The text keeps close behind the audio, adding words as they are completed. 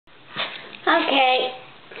Okay.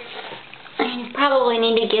 I probably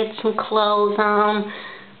need to get some clothes on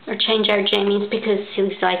or change our jammies because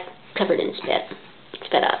he's like covered in spit.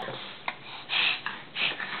 Spit up.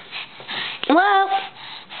 Well,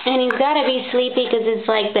 and he's got to be sleepy because it's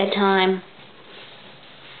like bedtime.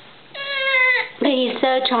 But he's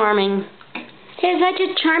so charming. He's such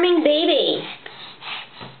a charming baby.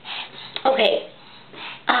 Okay.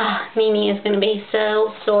 Mimi is going to be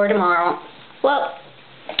so sore tomorrow. Well,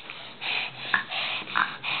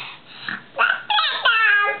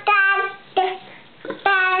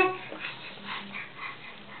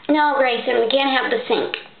 no, Grayson, we can't have the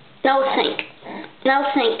sink. No sink. No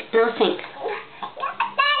sink. No sink.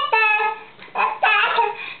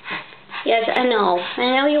 Yes, I know.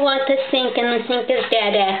 I know you want the sink, and the sink is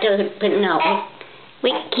dead after, but no.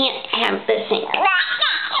 We can't have the sink.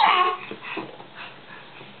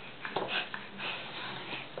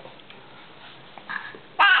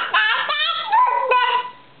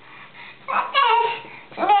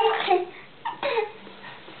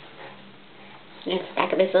 It's the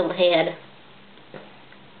back of his little head.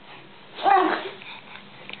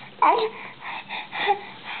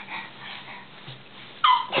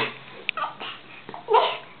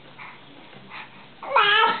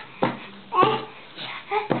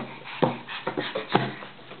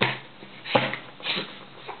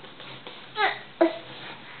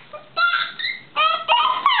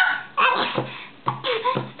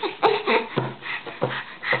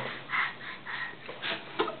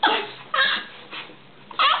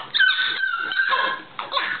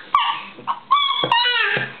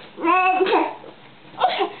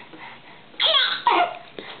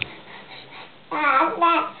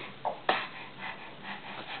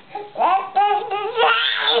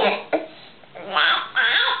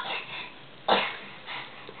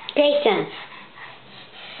 Grayson.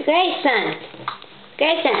 Grayson.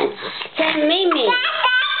 Grayson. Say Mimi.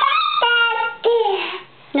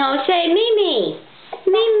 No, say Mimi.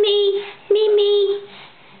 Mimi. Mimi.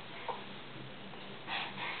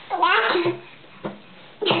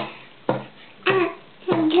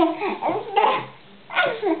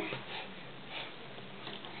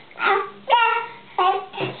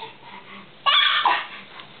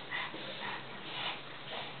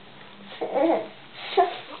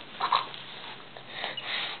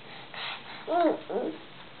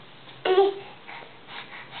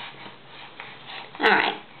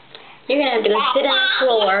 Alright. You're going to have to go sit on the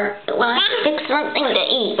floor. Well, I have to fix something to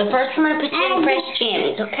eat. But first I'm going to put you in fresh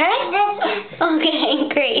jammies, okay?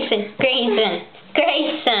 Okay, Grayson. Grayson.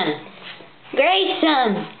 Grayson.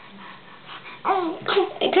 Grayson.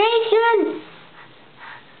 Grayson.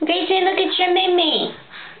 Grayson, look at your Mimi.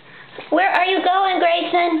 Where are you going,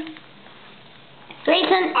 Grayson?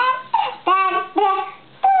 Grayson? Oh.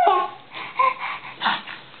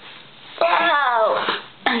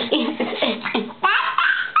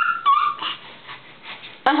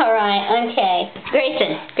 Alright, okay.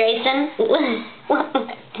 Grayson. Grayson?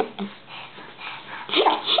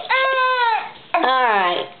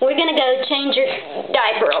 Alright, we're gonna go change your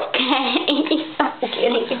diaper, okay? I'm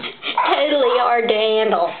kidding. Totally hard to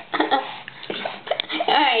handle.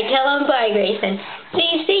 Alright, tell him bye, Grayson.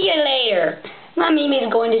 See you later. My Mimi's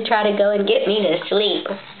going to try to go and get me to sleep.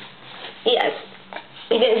 Yes,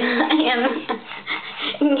 because I am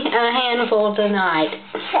a handful tonight.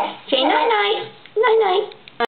 Say night-night. Night-night.